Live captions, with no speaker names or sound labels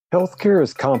Healthcare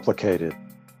is complicated,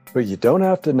 but you don't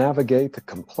have to navigate the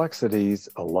complexities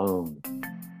alone.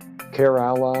 Care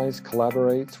Allies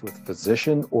collaborates with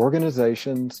physician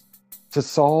organizations to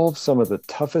solve some of the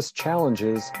toughest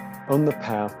challenges on the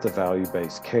path to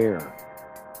value-based care.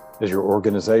 As your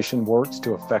organization works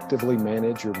to effectively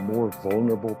manage your more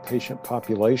vulnerable patient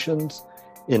populations,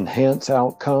 enhance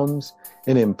outcomes,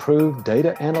 and improve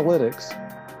data analytics,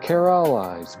 Care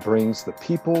Allies brings the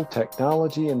people,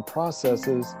 technology, and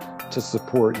processes to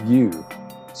support you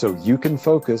so you can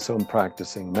focus on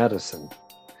practicing medicine.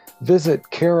 Visit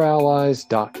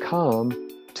careallies.com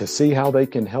to see how they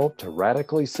can help to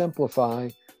radically simplify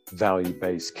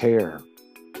value-based care.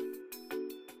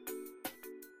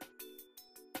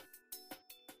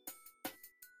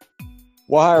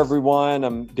 Well, hi, everyone.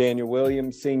 I'm Daniel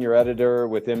Williams, Senior Editor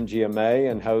with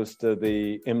MGMA and host of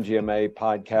the MGMA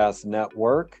Podcast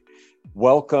Network.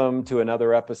 Welcome to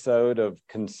another episode of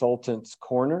Consultants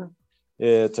Corner.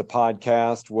 It's a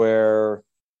podcast where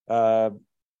the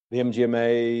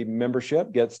MGMA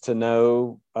membership gets to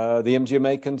know the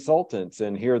MGMA consultants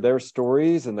and hear their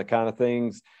stories and the kind of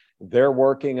things they're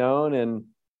working on, and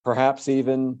perhaps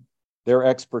even their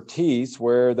expertise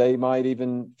where they might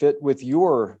even fit with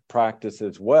your practice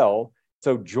as well.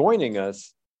 So joining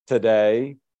us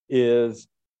today is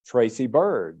Tracy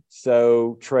Bird.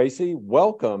 So Tracy,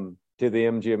 welcome to the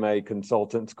MGMA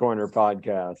Consultants Corner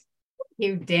podcast. Thank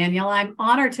you, Daniel. I'm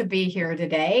honored to be here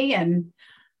today and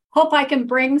hope I can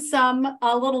bring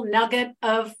a little nugget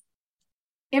of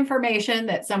information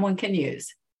that someone can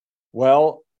use.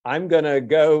 Well, I'm going to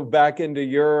go back into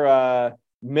your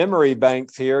memory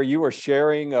banks here. You were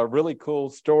sharing a really cool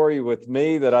story with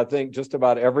me that I think just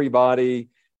about everybody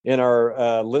in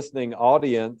our listening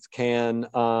audience can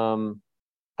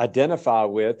identify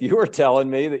with. You were telling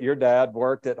me that your dad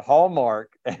worked at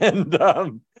Hallmark, and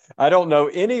I don't know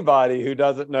anybody who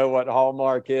doesn't know what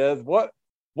Hallmark is. What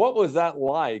was that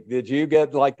like? Did you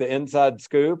get like the inside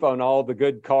scoop on all the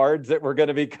good cards that were going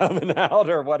to be coming out,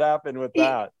 or what happened with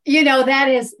that? You know,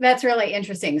 that's really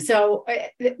interesting. So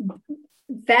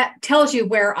that tells you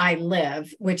where I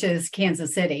live, which is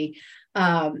Kansas City.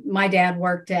 My dad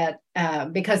worked at,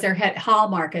 because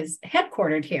Hallmark is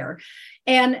headquartered here.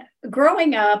 And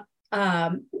growing up,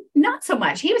 not so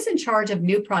much. He was in charge of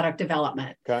new product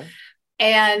development. Okay.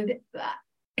 And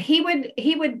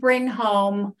he would bring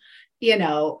home, you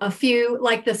know, a few,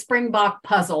 like the Springbok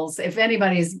puzzles. If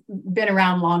anybody's been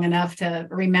around long enough to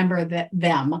remember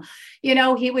them, you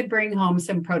know, he would bring home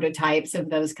some prototypes of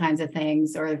those kinds of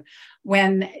things. Or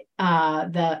when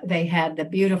they had the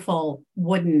beautiful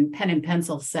wooden pen and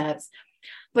pencil sets.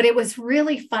 But it was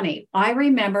really funny. I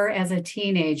remember as a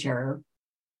teenager,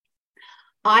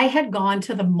 I had gone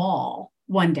to the mall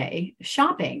one day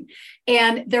shopping,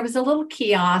 and there was a little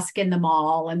kiosk in the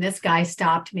mall, and this guy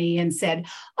stopped me and said,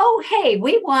 "Oh, hey,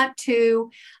 we want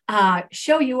to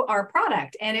show you our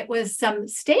product." And it was some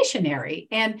stationery,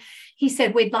 and he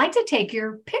said, "We'd like to take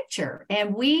your picture."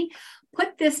 And we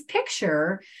put this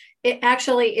picture, it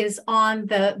actually is on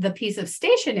the piece of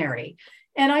stationery.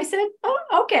 And I said,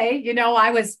 "Oh, okay." You know,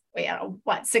 I was,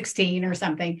 16 or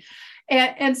something.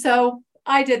 And so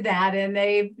I did that, and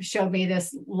they showed me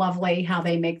this lovely, how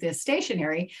they make this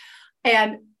stationery.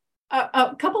 And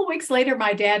a couple of weeks later,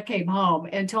 my dad came home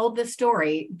and told the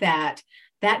story that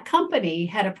that company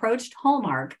had approached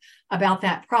Hallmark about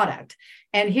that product.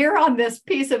 And here on this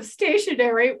piece of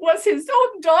stationery was his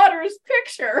own daughter's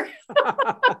picture.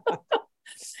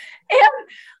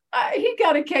 And he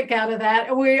got a kick out of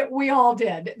that. We all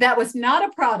did. That was not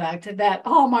a product that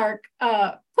Hallmark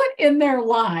put in their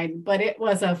line, but it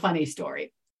was a funny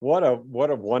story. What a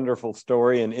wonderful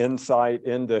story and insight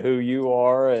into who you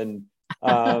are. And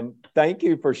thank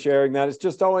you for sharing that. It's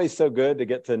just always so good to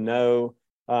get to know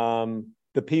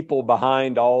the people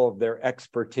behind all of their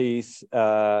expertise.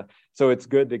 So it's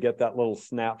good to get that little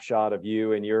snapshot of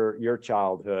you and your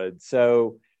childhood.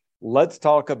 So let's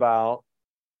talk about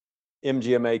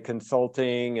MGMA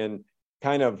Consulting and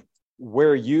kind of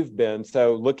where you've been.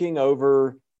 So looking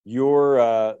over your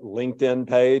LinkedIn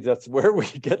page, that's where we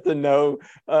get to know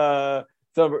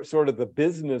some sort of the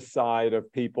business side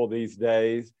of people these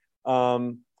days.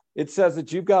 It says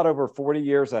that you've got over 40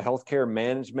 years of healthcare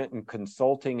management and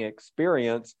consulting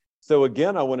experience. So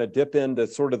again, I want to dip into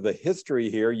sort of the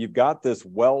history here. You've got this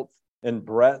wealth and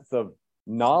breadth of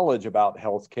knowledge about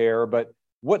healthcare, but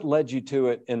what led you to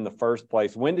it in the first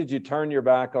place? When did you turn your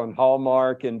back on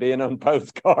Hallmark and being on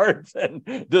postcards and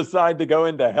decide to go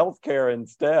into healthcare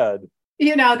instead?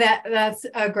 You know, that's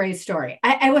a great story.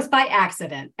 I was by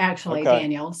accident, actually, okay.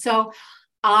 Daniel. So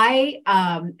I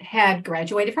had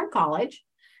graduated from college,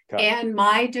 okay. And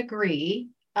my degree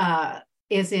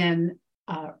is in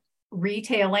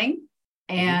retailing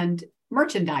and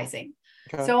merchandising.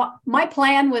 Okay. So my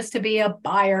plan was to be a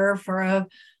buyer for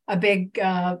a big,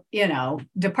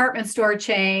 department store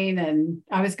chain. And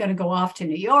I was going to go off to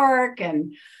New York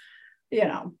and,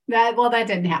 that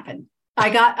didn't happen.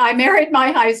 I married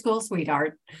my high school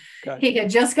sweetheart. Okay. He had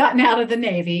just gotten out of the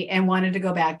Navy and wanted to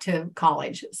go back to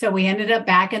college. So we ended up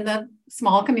back in the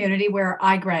small community where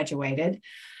I graduated.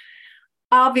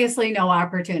 Obviously, no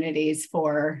opportunities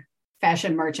for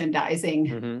fashion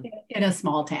merchandising in a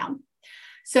small town.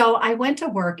 So I went to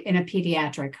work in a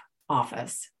pediatric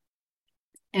office.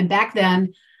 And back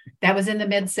then, that was in the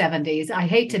mid 70s. I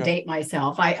hate to date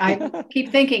myself. I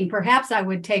keep thinking perhaps I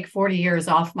would take 40 years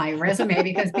off my resume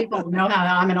because people know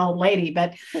how I'm an old lady.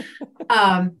 But,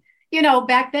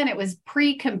 back then it was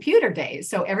pre-computer days.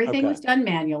 So everything was done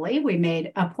manually. We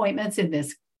made appointments in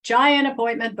this giant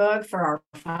appointment book for our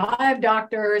 5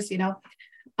 doctors,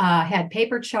 had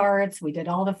paper charts. We did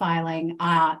all the filing.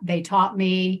 They taught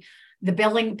me the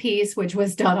billing piece, which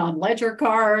was done on ledger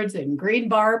cards and green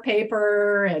bar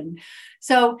paper. And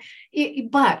so,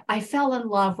 but I fell in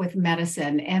love with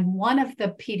medicine. And one of the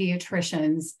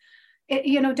pediatricians,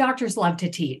 doctors love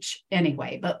to teach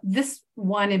anyway, but this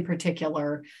one in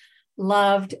particular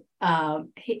loved,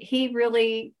 he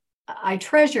really, I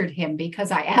treasured him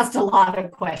because I asked a lot of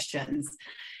questions.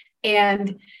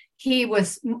 And he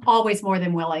was always more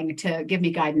than willing to give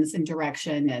me guidance and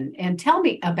direction and tell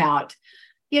me about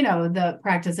the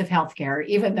practice of healthcare,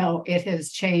 even though it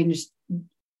has changed,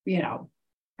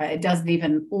 it doesn't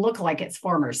even look like its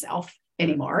former self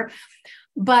anymore.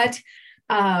 But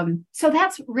so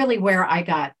that's really where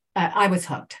I was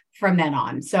hooked from then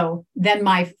on. So then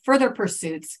my further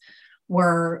pursuits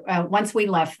were, once we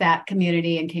left that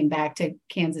community and came back to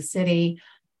Kansas City,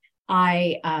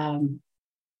 I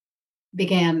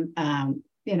began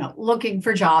looking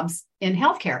for jobs in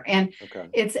healthcare. And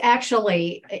it's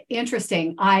actually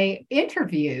interesting. I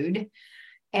interviewed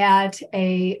at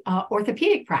a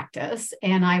orthopedic practice,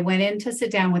 and I went in to sit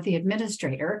down with the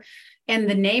administrator, and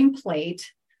the nameplate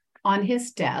on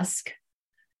his desk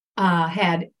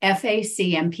had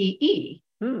FACMPE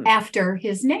after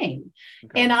his name.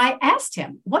 And I asked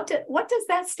him, what does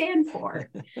that stand for?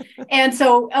 And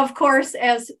so, of course,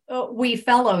 as we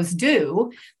fellows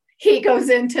do, he goes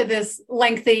into this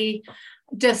lengthy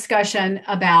discussion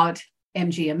about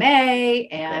MGMA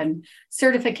and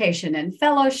certification and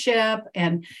fellowship.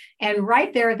 And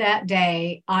right there that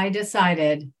day, I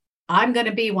decided I'm going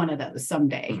to be one of those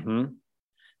someday.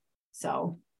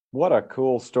 So what a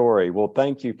cool story. Well,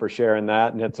 thank you for sharing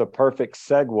that. And it's a perfect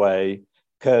segue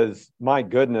because, my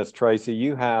goodness, Tracy,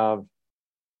 you have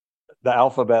the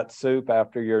alphabet soup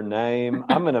after your name.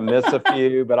 I'm going to miss a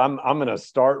few, but I'm going to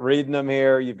start reading them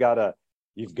here. You've got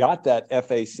that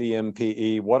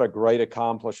FACMPE. What a great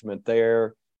accomplishment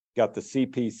there. Got the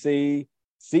CPC,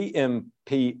 CMPA,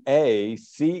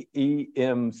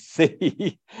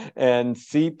 CEMC, and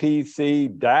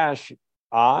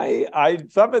CPC-I.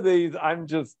 Some of these I'm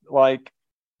just like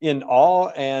in awe,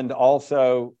 and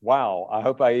also, wow, I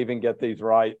hope I even get these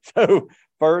right. So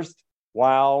first,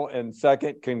 wow. And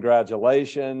second,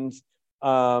 congratulations.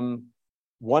 Want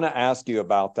to ask you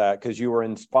about that because you were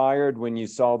inspired when you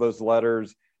saw those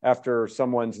letters after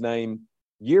someone's name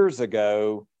years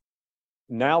ago.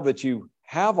 Now that you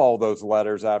have all those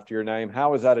letters after your name,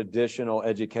 how has that additional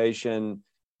education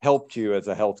helped you as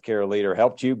a healthcare leader,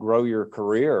 helped you grow your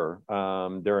career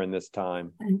during this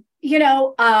time?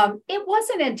 It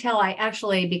wasn't until I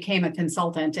actually became a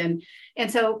consultant. And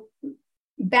so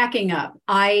backing up,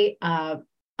 I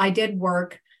did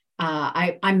work.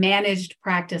 I managed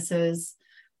practices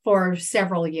for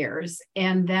several years,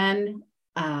 and then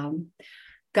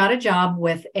got a job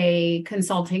with a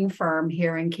consulting firm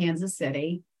here in Kansas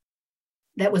City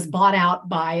that was bought out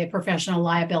by a professional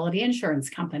liability insurance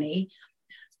company.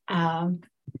 A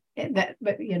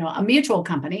mutual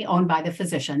company owned by the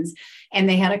physicians, and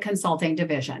they had a consulting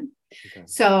division.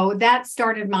 So that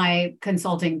started my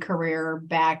consulting career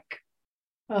back.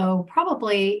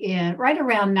 Probably right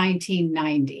around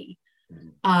 1990.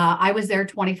 I was there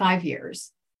 25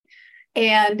 years.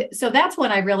 And so that's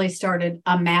when I really started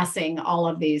amassing all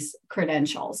of these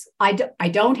credentials. I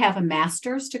don't have a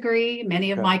master's degree.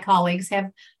 Many of my colleagues have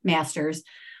masters.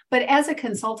 But as a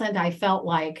consultant, I felt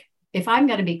like if I'm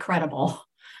going to be credible,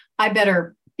 I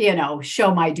better,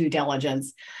 show my due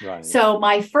diligence. Right. So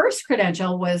my first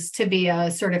credential was to be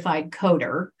a certified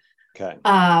coder. Okay.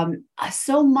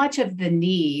 So much of the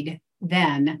need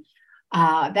then,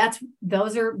 in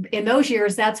those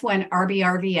years, that's when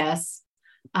RBRVS,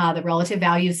 the relative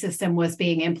value system, was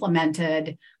being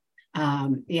implemented.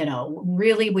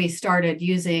 Really, we started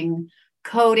using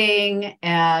coding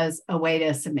as a way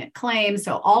to submit claims.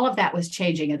 So all of that was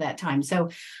changing at that time. So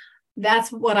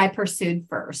that's what I pursued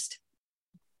first.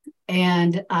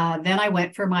 And then I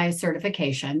went for my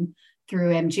certification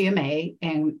through MGMA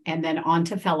and then on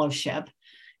to fellowship.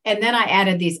 And then I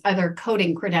added these other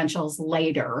coding credentials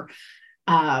later,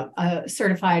 a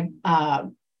certified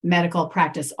medical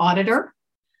practice auditor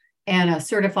and a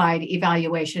certified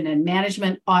evaluation and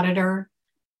management auditor.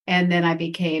 And then I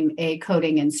became a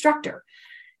coding instructor.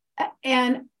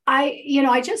 And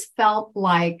I just felt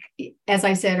like, as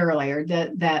I said earlier,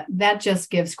 that just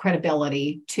gives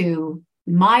credibility to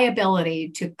my ability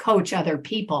to coach other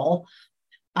people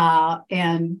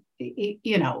and,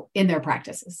 in their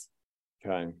practices.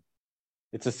 Okay.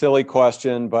 It's a silly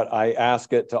question, but I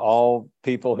ask it to all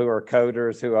people who are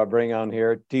coders who I bring on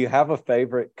here. Do you have a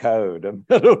favorite code, a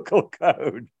medical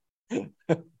code?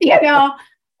 Well,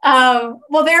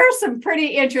 there are some pretty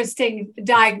interesting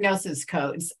diagnosis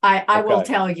codes, I will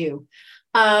tell you.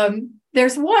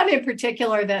 There's one in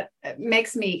particular that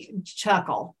makes me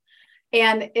chuckle,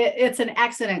 and it's an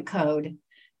accident code,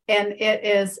 and it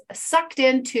is sucked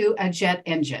into a jet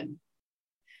engine.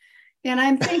 And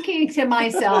I'm thinking to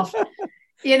myself,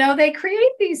 they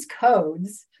create these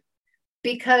codes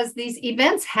because these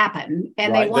events happen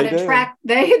and they want to track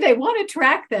they want to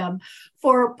track them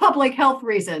for public health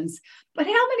reasons. But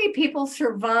how many people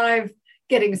survive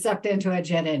getting sucked into a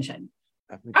jet engine?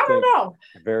 I don't know.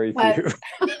 Very few.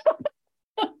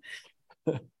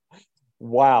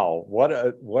 Wow,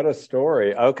 what a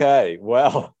story. Okay,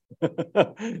 well,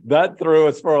 that threw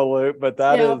us for a loop, but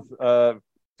that is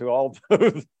to all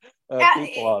those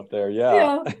people out there.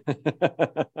 Yeah.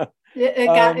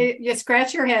 You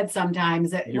scratch your head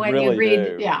sometimes when you read.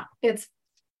 Do. Yeah,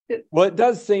 well, it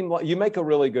does seem like you make a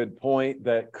really good point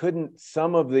that couldn't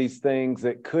some of these things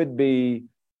that could be,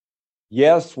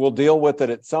 yes, we'll deal with it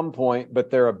at some point, but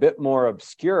they're a bit more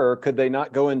obscure. Could they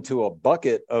not go into a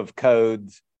bucket of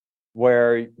codes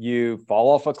where you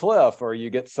fall off a cliff or you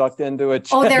get sucked into a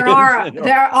jet? Oh, there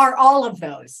are all of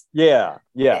those. Yeah.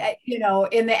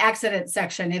 In the accident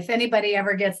section, if anybody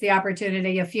ever gets the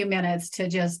opportunity, a few minutes to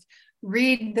just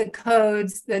read the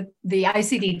codes, the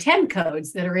ICD-10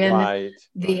 codes that are in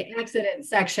the accident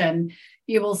section,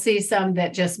 you will see some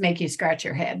that just make you scratch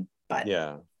your head. But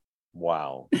yeah.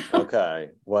 Wow.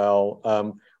 Okay.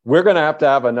 Well, we're going to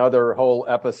have another whole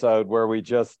episode where we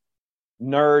just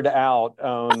nerd out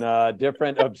on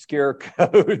different obscure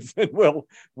codes, and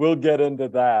we'll get into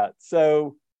that.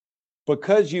 So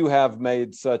because you have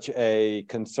made such a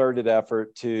concerted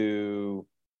effort to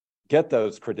get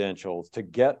those credentials, to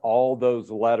get all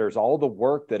those letters, all the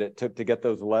work that it took to get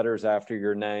those letters after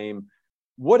your name,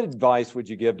 what advice would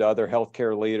you give to other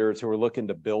healthcare leaders who are looking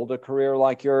to build a career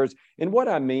like yours? And what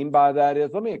I mean by that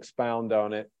is, let me expound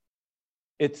on it.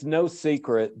 It's no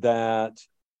secret that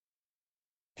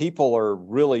people are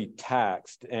really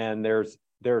taxed, and there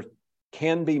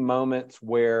can be moments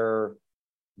where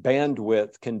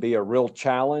bandwidth can be a real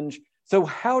challenge. So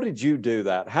how did you do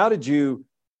that? How did you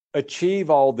achieve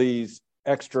all these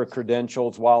extra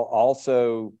credentials while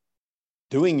also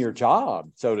doing your job,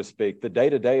 so to speak, the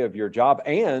day-to-day of your job,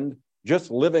 and just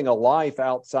living a life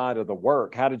outside of the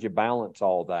work? How did you balance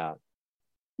all that?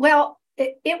 Well,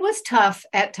 it was tough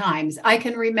at times. I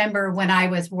can remember when I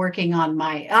was working on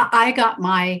I got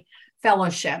my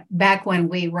fellowship back when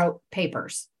we wrote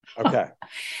papers. Okay.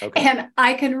 And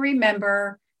I can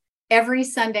remember every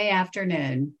Sunday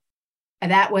afternoon,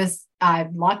 and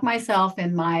I'd lock myself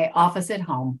in my office at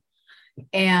home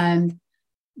and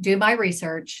do my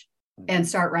research and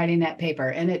start writing that paper.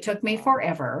 And it took me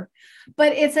forever,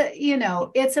 but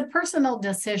it's a personal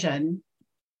decision.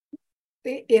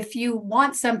 If you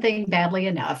want something badly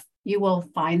enough, you will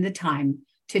find the time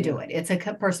to do it. It's a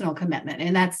personal commitment.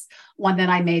 And that's one that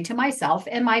I made to myself,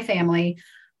 and my family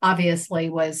obviously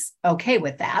was okay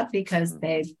with that, because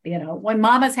they, when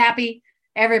mama's happy,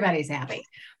 everybody's happy.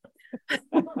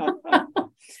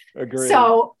 Agreed.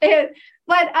 So the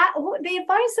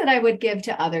advice that I would give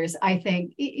to others, I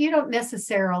think you don't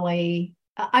necessarily,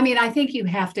 I think you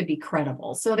have to be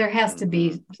credible. So there has to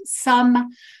be some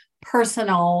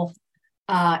personal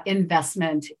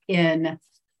investment in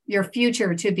your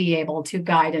future to be able to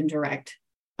guide and direct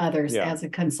others as a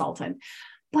consultant.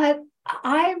 But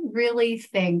I really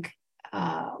think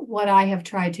what I have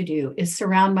tried to do is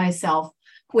surround myself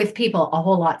with people a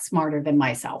whole lot smarter than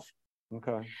myself.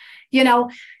 Okay.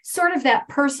 Sort of that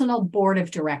personal board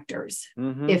of directors,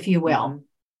 if you will.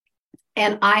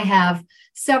 And I have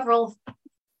several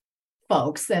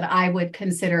folks that I would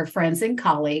consider friends and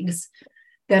colleagues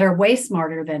that are way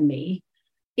smarter than me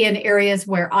in areas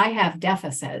where I have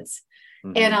deficits.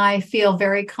 And I feel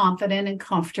very confident and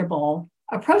comfortable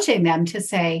approaching them to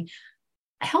say,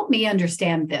 help me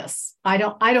understand this. I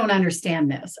don't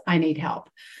understand this. I need help.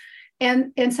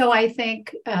 And so I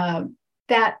think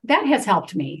that has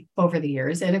helped me over the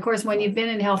years. And of course, when you've been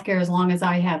in healthcare as long as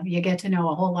I have, you get to know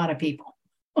a whole lot of people.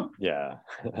 Yeah.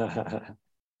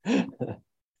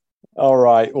 All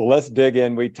right. Well, let's dig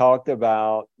in. We talked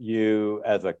about you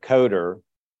as a coder.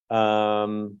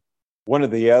 One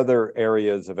of the other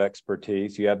areas of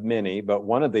expertise, you have many, but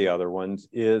one of the other ones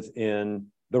is in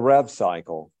the rev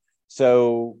cycle.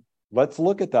 So let's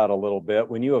look at that a little bit.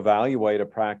 When you evaluate a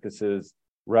practice's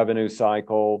revenue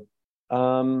cycle,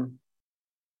 are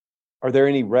there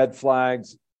any red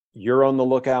flags you're on the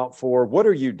lookout for? What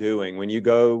are you doing when you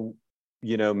go,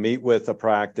 meet with a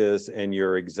practice and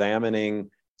you're examining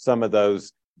some of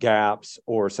those gaps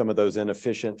or some of those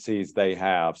inefficiencies they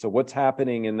have? So what's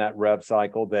happening in that rev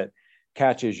cycle that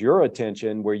catches your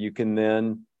attention where you can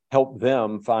then help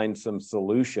them find some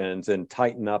solutions and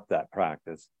tighten up that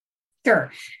practice?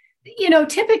 Sure.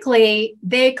 Typically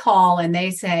they call and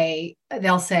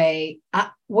they'll say,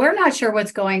 we're not sure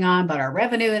what's going on, but our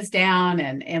revenue is down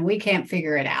and we can't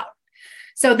figure it out.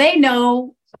 So they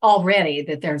know already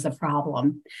that there's a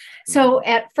problem. So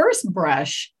at first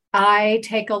brush, I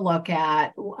take a look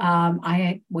at,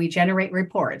 we generate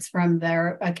reports from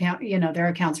their account, their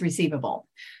accounts receivable.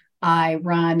 I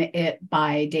run it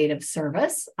by date of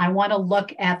service. I want to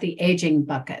look at the aging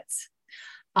buckets.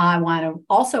 I want to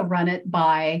also run it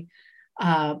by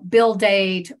bill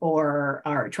date or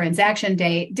transaction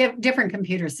date. Different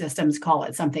computer systems call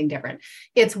it something different.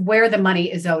 It's where the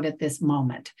money is owed at this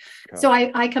moment. Okay. So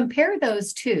I compare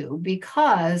those two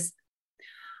because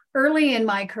early in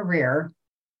my career,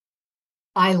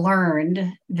 I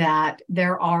learned that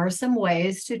there are some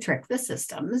ways to trick the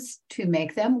systems to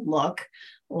make them look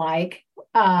like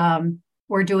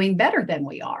we're doing better than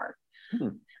we are.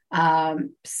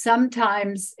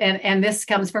 Sometimes, and this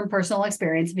comes from personal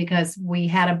experience because we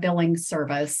had a billing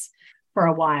service for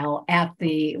a while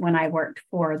when I worked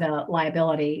for the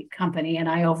liability company, and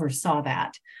I oversaw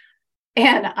that.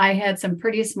 And I had some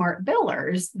pretty smart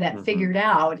billers that figured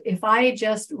out if I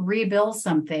just rebill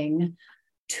something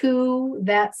to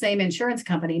that same insurance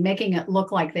company, making it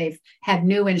look like they've had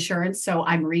new insurance, so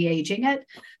I'm re-aging it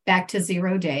back to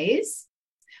 0 days,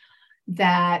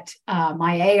 that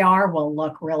my AR will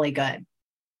look really good.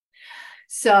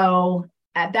 So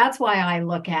that's why I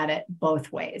look at it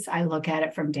both ways. I look at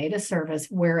it from data service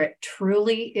where it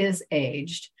truly is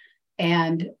aged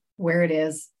and where it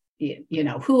is,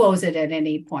 who owes it at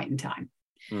any point in time.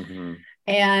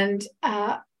 And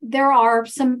there are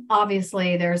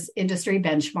there's industry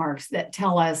benchmarks that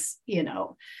tell us,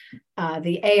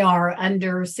 the AR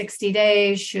under 60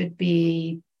 days should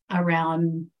be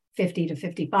around 50 to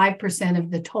 55%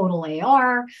 of the total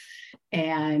AR,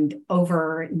 and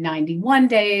over 91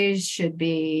 days should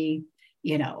be,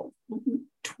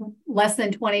 less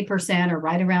than 20% or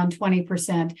right around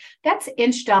 20%. That's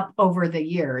inched up over the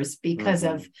years because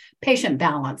of patient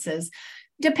balances.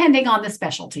 Depending on the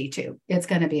specialty too, it's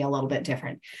going to be a little bit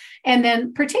different. And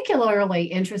then particularly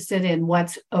interested in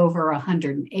what's over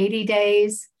 180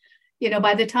 days.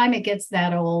 By the time it gets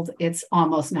that old, it's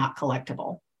almost not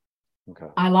collectible. Okay.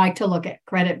 I like to look at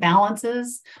credit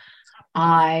balances.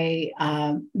 Then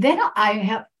I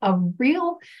have a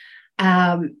real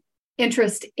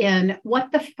interest in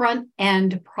what the front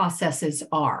end processes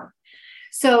are.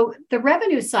 So the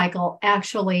revenue cycle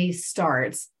actually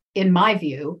starts, in my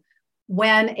view,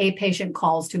 when a patient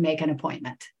calls to make an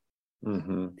appointment.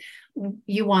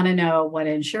 You want to know what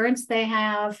insurance they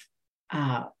have.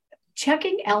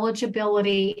 Checking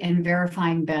eligibility and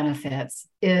verifying benefits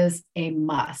is a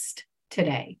must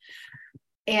today.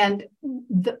 And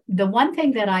the one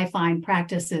thing that I find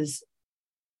practices,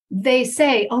 they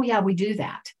say, oh yeah, we do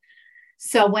that.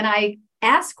 So when I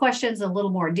ask questions a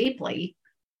little more deeply,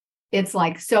 it's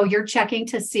like, so you're checking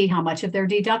to see how much of their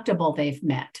deductible they've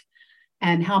met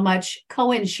and how much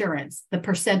coinsurance, the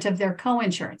percent of their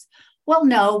coinsurance. Well,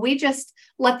 no, we just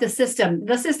let the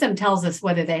system tells us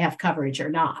whether they have coverage or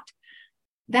not.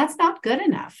 That's not good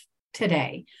enough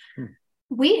today.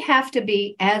 We have to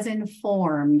be as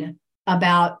informed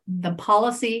about the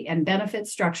policy and benefit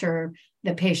structure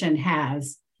the patient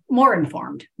has, more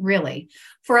informed, really,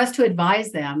 for us to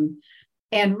advise them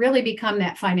and really become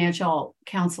that financial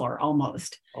counselor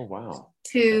almost. Oh, wow.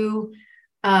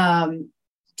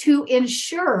 To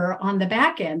ensure on the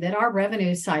back end that our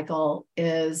revenue cycle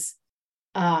is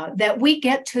that we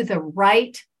get to the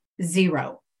right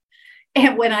zero.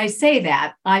 And when I say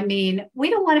that, I mean, we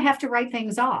don't want to have to write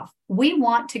things off. We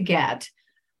want to get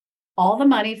all the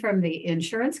money from the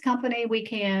insurance company we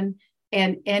can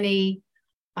and any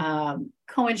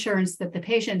coinsurance that the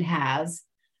patient has,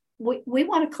 we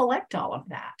want to collect all of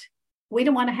that. We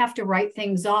don't want to have to write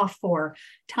things off for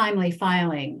timely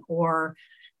filing or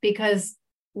because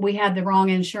we had the wrong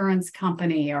insurance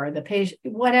company or the patient,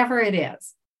 whatever it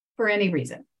is, for any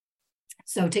reason.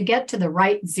 So to get to the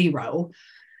right zero,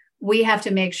 we have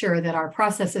to make sure that our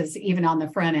processes, even on the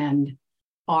front end,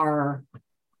 are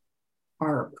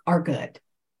good.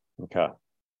 Okay.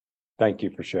 Thank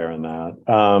you for sharing that.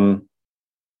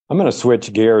 I'm going to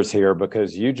switch gears here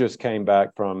because you just came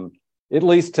back from, at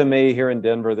least to me here in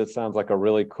Denver, that sounds like a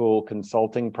really cool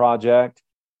consulting project.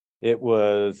 It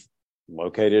was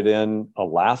located in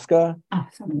Alaska. Oh,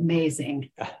 it's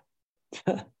amazing.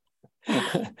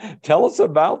 Tell us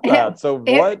about that. So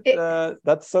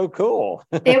that's so cool.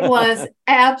 It was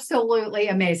absolutely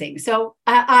amazing. So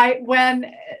when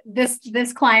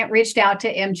this client reached out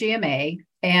to MGMA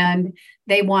and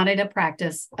they wanted a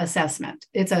practice assessment.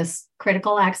 It's a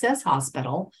critical access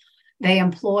hospital. They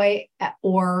employ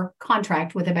or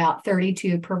contract with about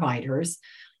 32 providers,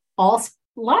 lots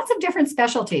of different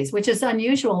specialties, which is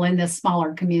unusual in this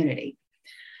smaller community.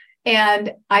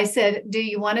 And I said, do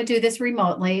you want to do this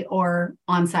remotely or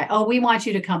on site? Oh, we want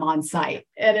you to come on site.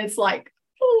 And it's like,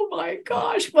 oh my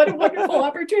gosh, what a wonderful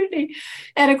opportunity.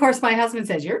 And of course, my husband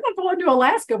says, you're not going to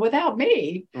Alaska without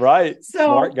me. Right. So,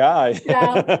 smart guy.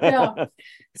 yeah.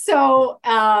 So,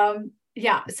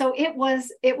 so it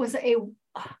was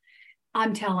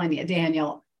I'm telling you,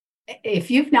 Daniel, if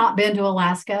you've not been to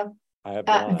Alaska, I have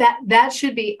not. that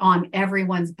should be on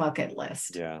everyone's bucket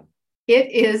list. Yeah.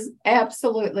 It is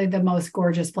absolutely the most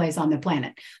gorgeous place on the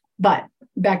planet. But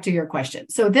back to your question.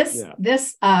 So this, they're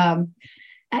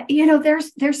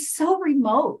so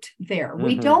remote there. Mm-hmm.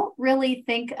 We don't really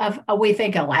think of, we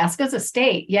think Alaska's a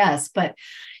state, yes, but,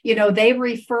 they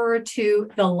refer to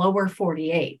the lower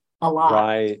 48 a lot.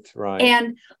 Right.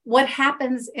 And what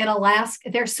happens in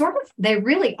Alaska, they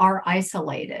really are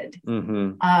isolated.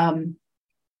 Mm-hmm.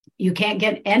 You can't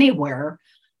get anywhere,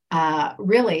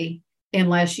 really,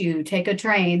 unless you take a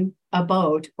train, a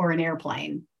boat, or an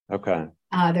airplane. Okay.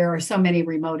 There are so many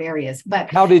remote areas. But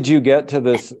how did you get to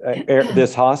this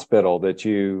hospital that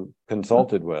you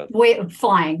consulted with?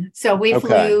 Flying. So we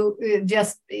flew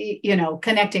just,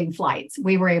 connecting flights.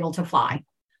 We were able to fly.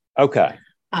 Okay.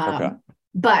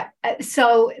 But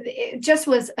so it just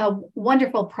was a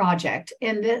wonderful project.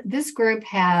 And this group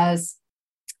has,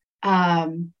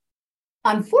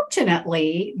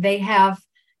 unfortunately,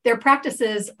 their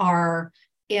practices are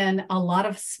in a lot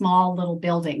of small little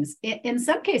buildings, in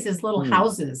some cases, little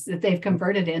houses that they've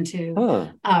converted into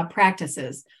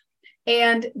practices.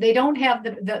 And they don't have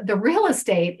the real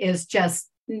estate is just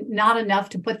not enough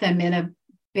to put them in a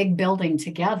big building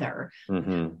together.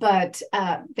 Mm-hmm. But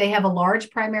they have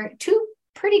two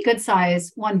pretty good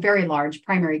size, one very large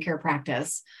primary care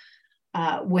practice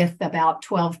with about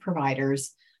 12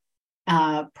 providers,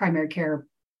 primary care,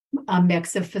 a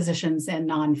mix of physicians and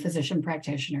non-physician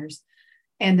practitioners,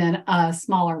 and then a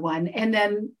smaller one, and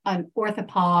then an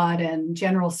orthopod and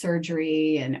general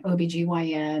surgery and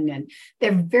OBGYN. And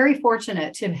they're very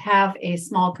fortunate to have a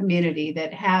small community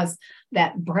that has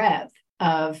that breadth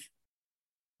of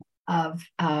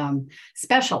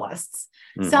specialists.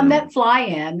 Mm-hmm. Some that fly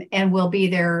in and will be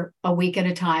there a week at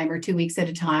a time or 2 weeks at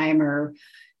a time or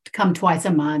come twice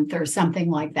a month or something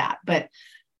like that. But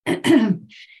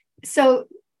so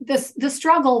the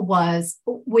struggle was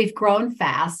we've grown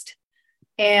fast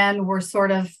and we're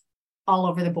sort of all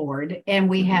over the board. And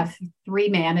we have 3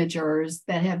 managers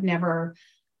that have never,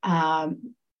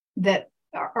 that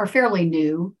are fairly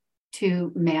new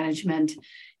to management.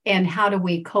 And how do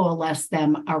we coalesce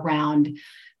them around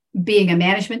being a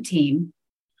management team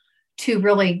to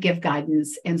really give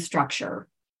guidance and structure?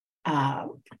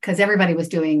 Because everybody was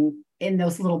doing, in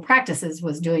those little practices,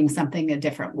 was doing something a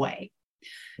different way.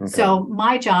 Okay. So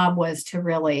my job was to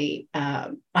really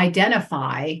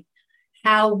identify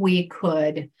how we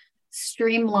could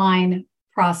streamline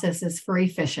processes for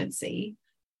efficiency,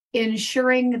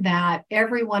 ensuring that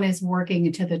everyone is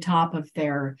working to the top of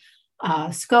their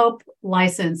scope,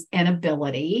 license, and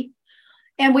ability.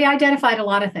 And we identified a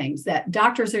lot of things that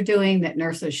doctors are doing that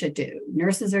nurses should do.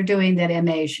 Nurses are doing that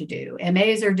MAs should do.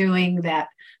 MAs are doing that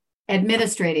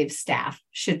administrative staff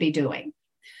should be doing.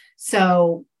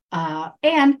 So,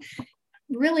 and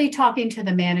really talking to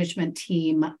the management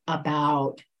team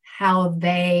about how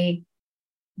they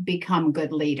become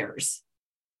good leaders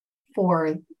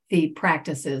for the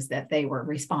practices that they were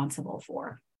responsible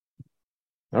for.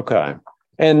 Okay.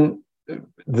 And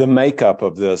the makeup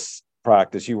of this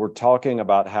practice, you were talking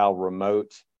about how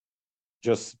remote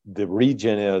just the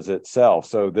region is itself.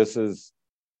 So this is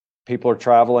people are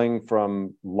traveling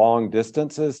from long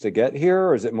distances to get here,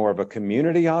 or is it more of a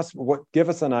community hospital? Give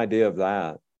us an idea of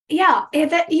that. Yeah,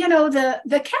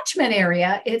 the catchment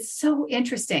area, it's so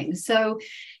interesting. So,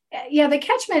 yeah, the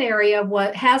catchment area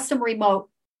has some remote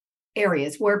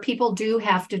areas where people do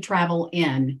have to travel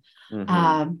in.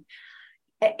 Mm-hmm.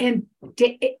 And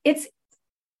it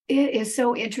is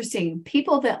so interesting.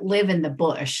 People that live in the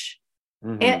bush,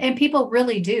 Mm-hmm. and people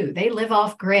really do, they live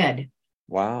off grid.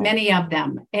 Wow. Many of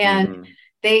them. And mm-hmm.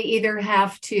 they either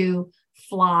have to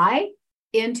fly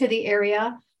into the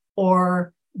area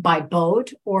or by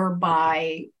boat or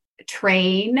by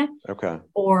train. Okay.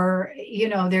 Or,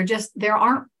 there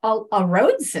aren't a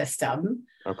road system.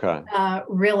 Okay.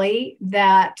 Really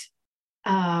that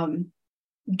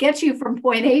gets you from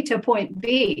point A to point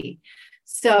B.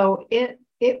 So it's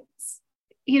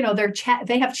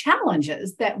they have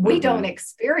challenges that we don't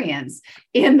experience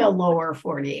in the lower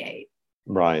 48.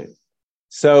 Right.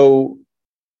 So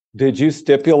did you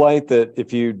stipulate that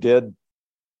if you did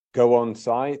go on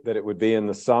site that it would be in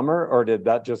the summer, or did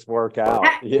that just work out?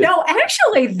 No,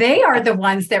 actually, they are the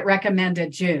ones that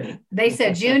recommended June. They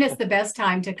said June is the best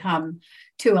time to come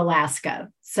to Alaska.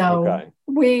 So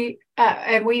we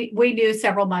knew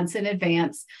several months in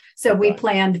advance. So we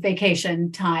planned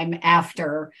vacation time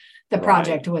after the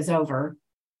project was over.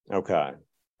 Okay.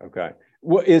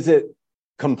 Well, is it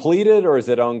completed or is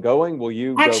it ongoing? Will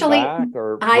you go back,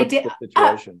 or what's the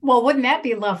situation? Well, wouldn't that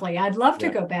be lovely? I'd love to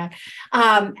go back.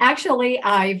 Actually,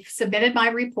 I've submitted my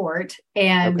report,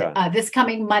 and this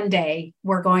coming Monday,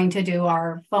 we're going to do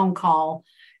our phone call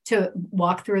to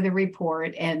walk through the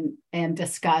report and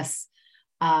discuss,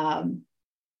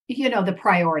 the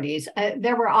priorities.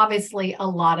 There were obviously a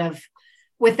lot of,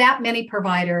 with that many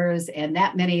providers and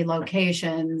that many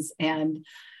locations, and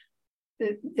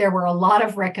there were a lot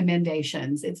of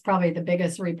recommendations. It's probably the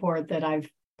biggest report that I've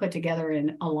put together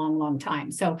in a long, long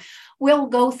time. So we'll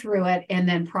go through it and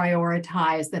then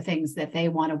prioritize the things that they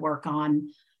want to work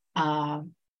on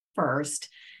first.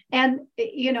 And,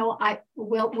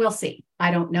 we'll see. I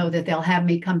don't know that they'll have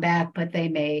me come back, but they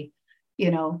may,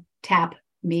 tap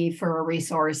me for a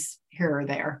resource here or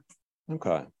there.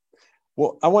 Okay.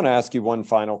 Well, I want to ask you one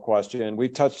final question.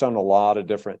 We've touched on a lot of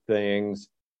different things.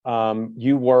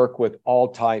 You work with all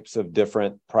types of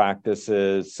different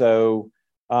practices. So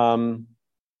I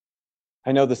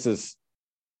know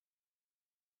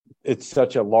it's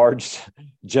such a large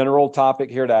general topic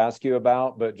here to ask you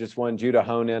about, but just wanted you to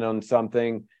hone in on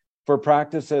something for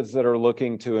practices that are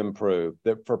looking to improve,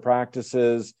 that for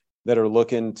practices that are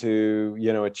looking to,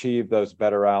 achieve those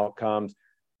better outcomes.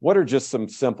 What are just some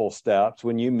simple steps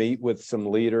when you meet with some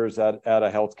leaders at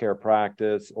a healthcare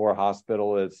practice or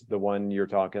hospital, is the one you're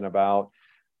talking about?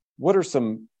 What are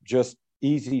some just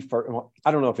easy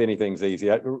I don't know if anything's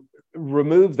easy.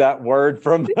 Remove that word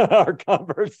from our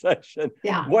conversation.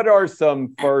 Yeah. What are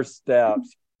some first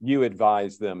steps you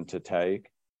advise them to take?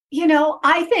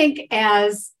 I think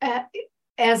as a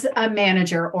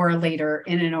manager or a leader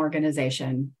in an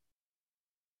organization,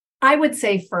 I would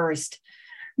say first,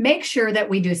 make sure that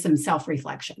we do some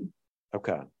self-reflection.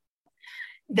 Okay.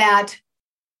 That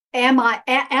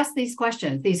ask these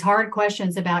questions, these hard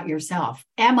questions about yourself.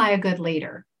 Am I a good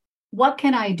leader? What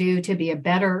can I do to be a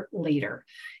better leader?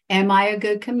 Am I a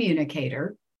good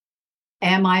communicator?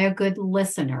 Am I a good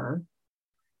listener?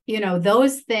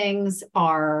 Those things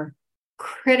are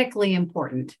critically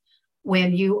important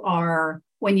when you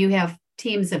have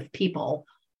teams of people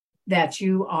that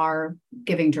you are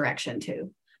giving direction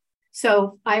to.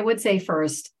 So I would say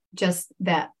first, just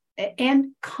that, and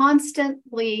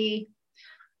constantly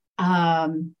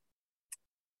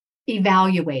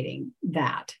evaluating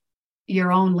that,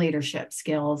 your own leadership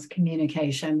skills,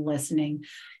 communication, listening,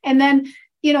 and then,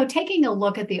 taking a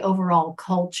look at the overall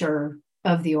culture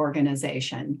of the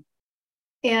organization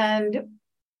and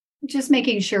just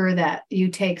making sure that you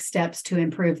take steps to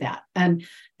improve that. And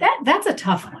that's a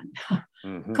tough one.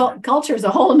 Mm-hmm. Culture is a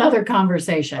whole nother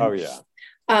conversation. Oh, yeah.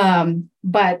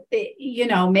 But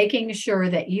making sure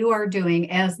that you are doing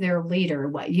as their leader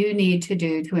what you need to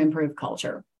do to improve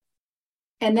culture.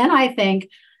 And then I think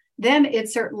then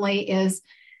it certainly is,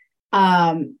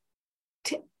 here's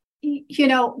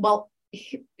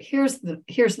the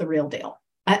real deal.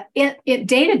 It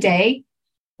day to day,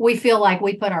 we feel like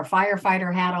we put our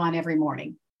firefighter hat on every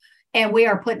morning and we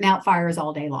are putting out fires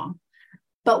all day long,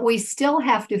 but we still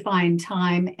have to find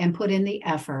time and put in the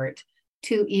effort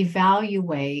to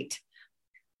evaluate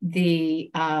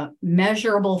the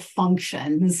measurable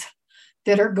functions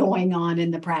that are going on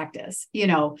in the practice.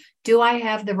 Do I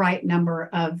have the right number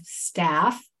of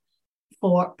staff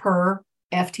per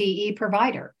FTE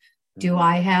provider? Do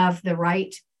I have the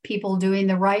right people doing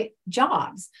the right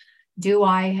jobs? Do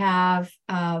I have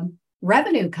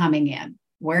revenue coming in?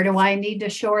 Where do I need to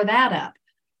shore that up?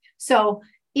 So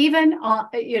even,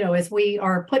 as we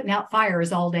are putting out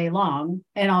fires all day long,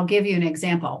 and I'll give you an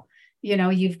example.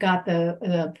 You've got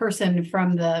the person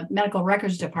from the medical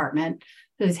records department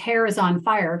whose hair is on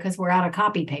fire because we're out of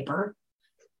copy paper.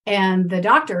 And the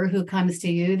doctor who comes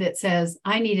to you that says,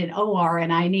 I need an OR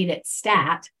and I need it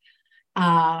stat,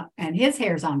 and his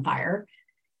hair's on fire.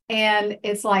 And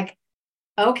it's like,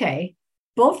 okay,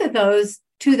 both of those,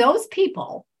 to those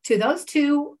people, to those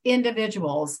two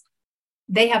individuals,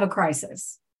 they have a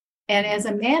crisis. And as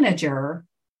a manager,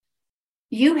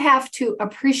 you have to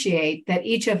appreciate that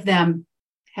each of them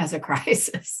has a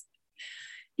crisis,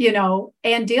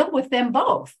 and deal with them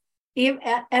both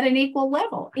at an equal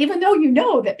level, even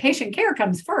though that patient care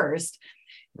comes first.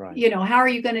 Right. How are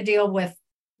you going to deal with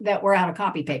that we're out of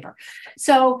copy paper?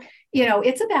 So,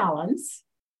 it's a balance.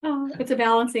 It's a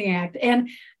balancing act. And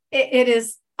it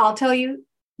is, I'll tell you,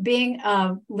 being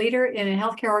a leader in a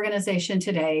healthcare organization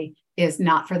today is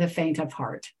not for the faint of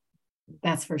heart.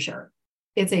 That's for sure.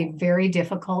 It's a very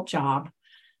difficult job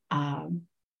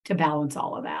to balance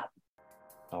all of that.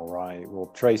 All right. Well,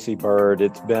 Tracy Bird,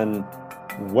 it's been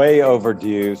way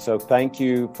overdue. So thank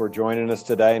you for joining us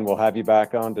today. And we'll have you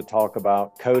back on to talk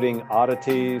about coding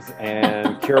oddities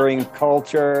and curing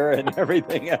culture and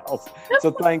everything else.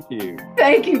 So thank you.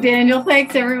 Thank you, Daniel.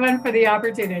 Thanks, everyone, for the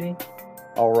opportunity.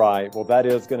 All right. Well, that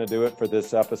is going to do it for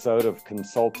this episode of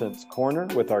Consultants Corner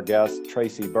with our guest,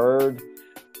 Tracy Bird.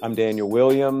 I'm Daniel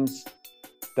Williams.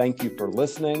 Thank you for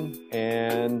listening,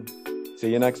 and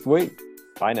see you next week.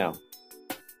 Bye now.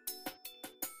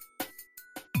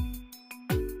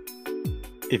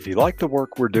 If you like the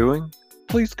work we're doing,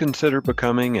 please consider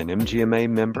becoming an MGMA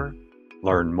member.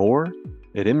 Learn more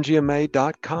at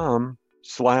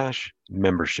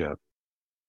mgma.com/membership.